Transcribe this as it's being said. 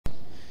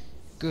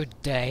Good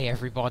day,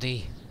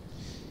 everybody.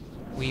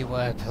 We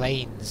were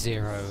Plane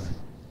Zero,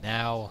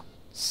 now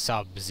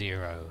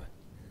Sub-Zero.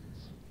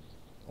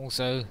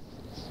 Also,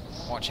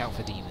 watch out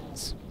for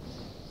demons.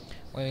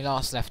 When we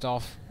last left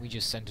off, we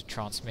just sent a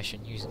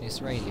transmission using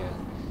this radio.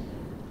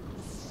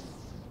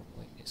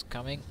 Wait, it's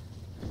coming.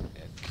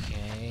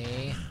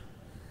 Okay.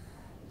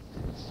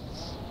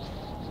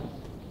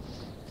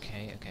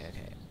 Okay.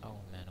 Oh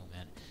man.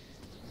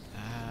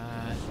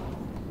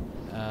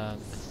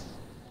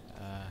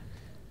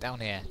 Down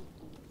here.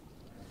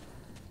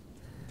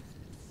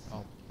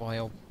 Oh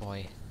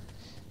boy.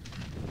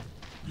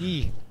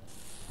 Yee.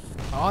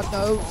 Oh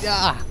no!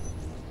 Ah!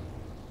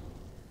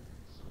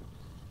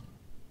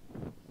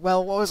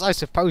 Well, what was I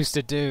supposed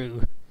to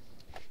do?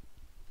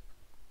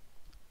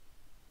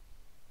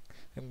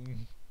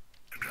 Around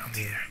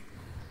here.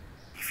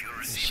 If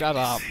you're Shut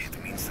up.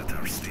 it means that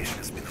our station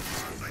has been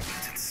overrun by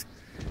mutants.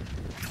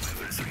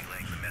 Whoever is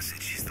relaying the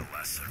message is the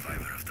last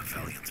survivor of the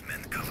valiant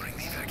men covering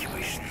the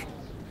evacuation.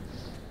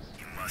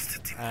 You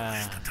must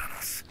demolish the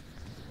tunnels.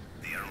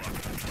 The airlock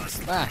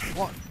won't last.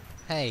 What?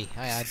 Hey,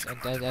 I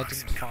didn't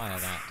fire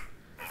that.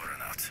 Over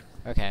and out.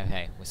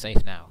 Okay, we're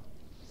safe now.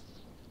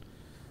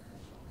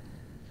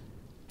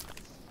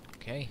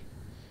 Okay.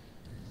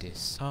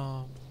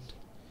 Disarmed.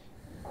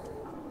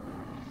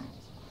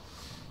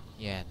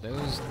 Yeah,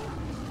 those...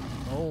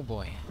 Oh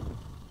boy.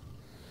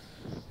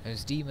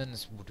 Those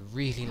demons would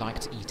really like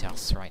to eat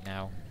us right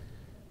now.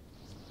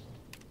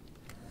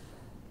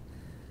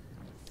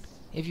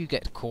 If you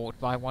get caught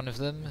by one of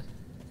them,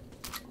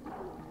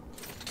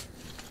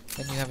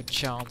 then you have a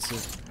chance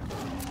of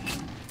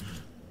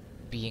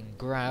being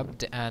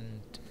grabbed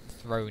and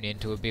thrown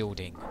into a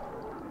building.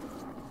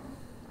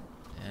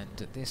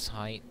 And at this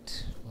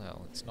height,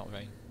 well, it's not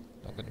going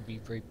to be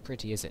very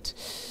pretty, is it?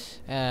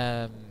 We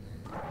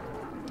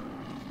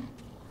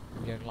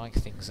don't like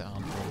things that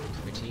aren't very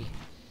pretty.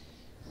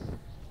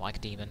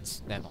 Like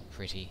demons, they're not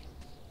pretty.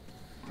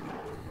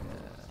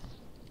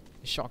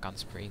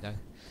 Shotgun's pretty though.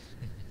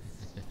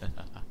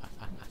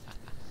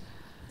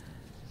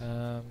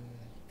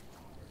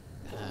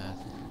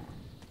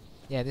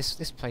 Yeah,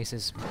 this place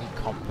is pretty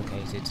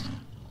complicated.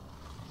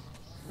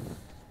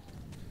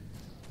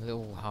 A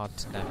little hard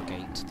to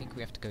navigate. I think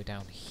we have to go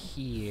down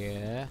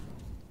here.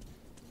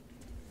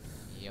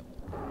 Yep.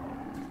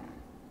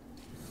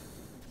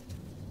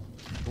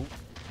 Ooh.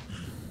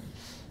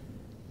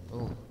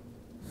 Oh.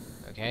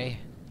 Okay.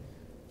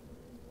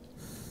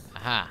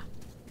 Aha!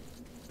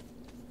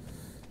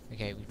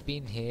 Okay, we've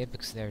been here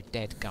because there are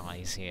dead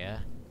guys here.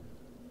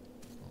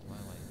 Oh, wait.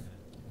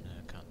 No,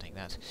 I can't take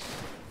that.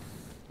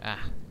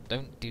 Ah,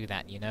 don't do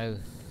that, you know.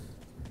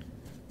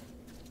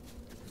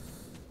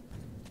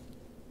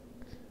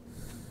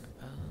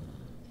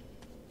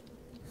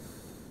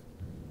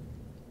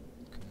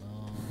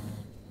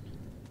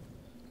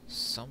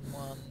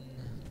 Someone?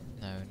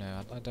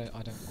 No, I don't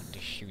want to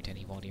shoot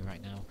anybody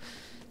right now.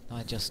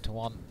 I just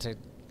want to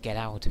get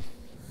out of...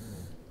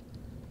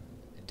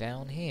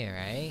 Down here,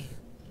 eh?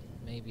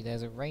 Maybe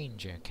there's a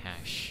ranger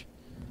cache.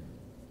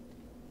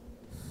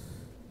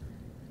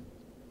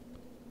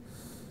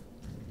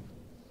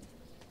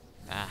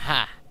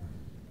 Aha!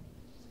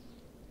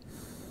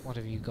 What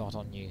have you got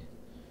on you?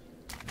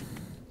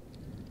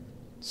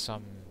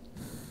 Some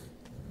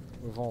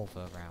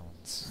revolver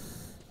rounds.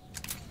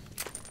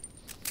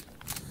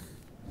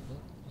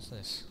 What's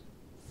this?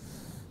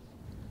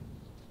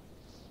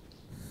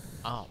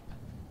 Up.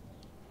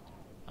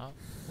 Up?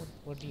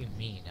 What do you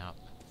mean up?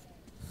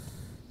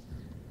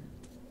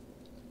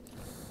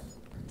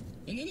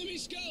 An enemy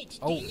scout!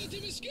 Oh. Don't let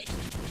him escape!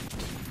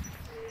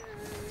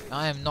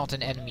 I am not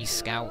an enemy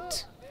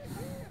scout.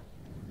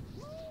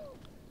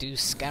 Do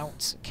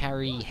scouts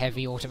carry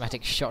heavy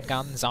automatic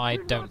shotguns? I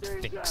don't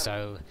think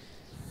so.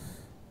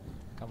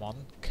 Come on.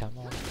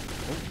 Ooh.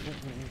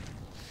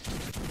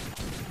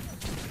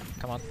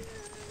 Come on.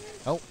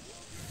 Oh.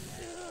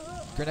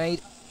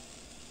 Grenade.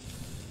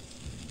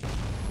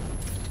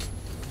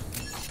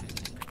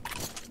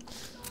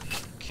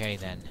 Okay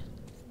then.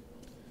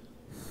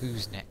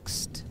 Who's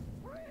next?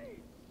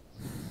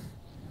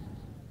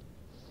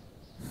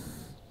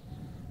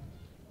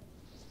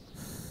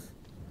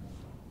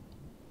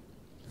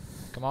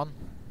 Come on.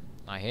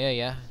 I hear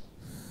ya.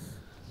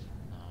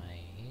 I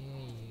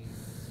hear you.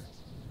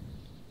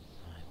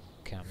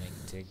 I'm coming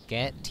to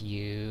get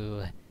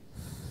you.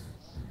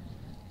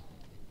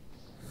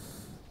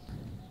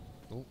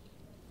 Ooh.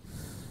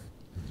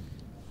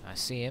 I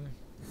see him.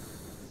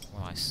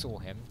 Well, I saw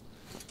him.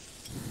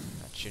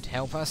 That should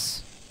help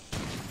us.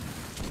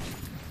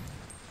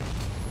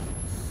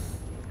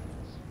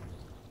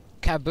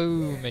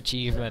 Kaboom!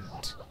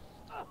 Achievement!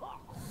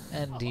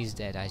 And he's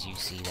dead, as you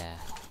see there.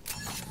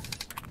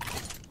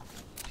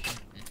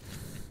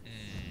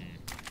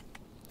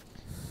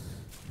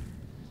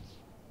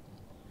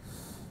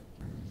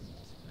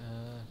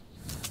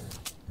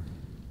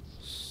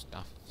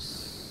 Stuffs.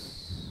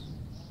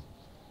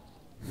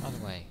 By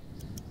the way,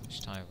 how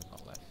much time have we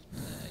got left?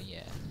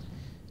 Yeah.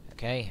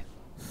 Okay.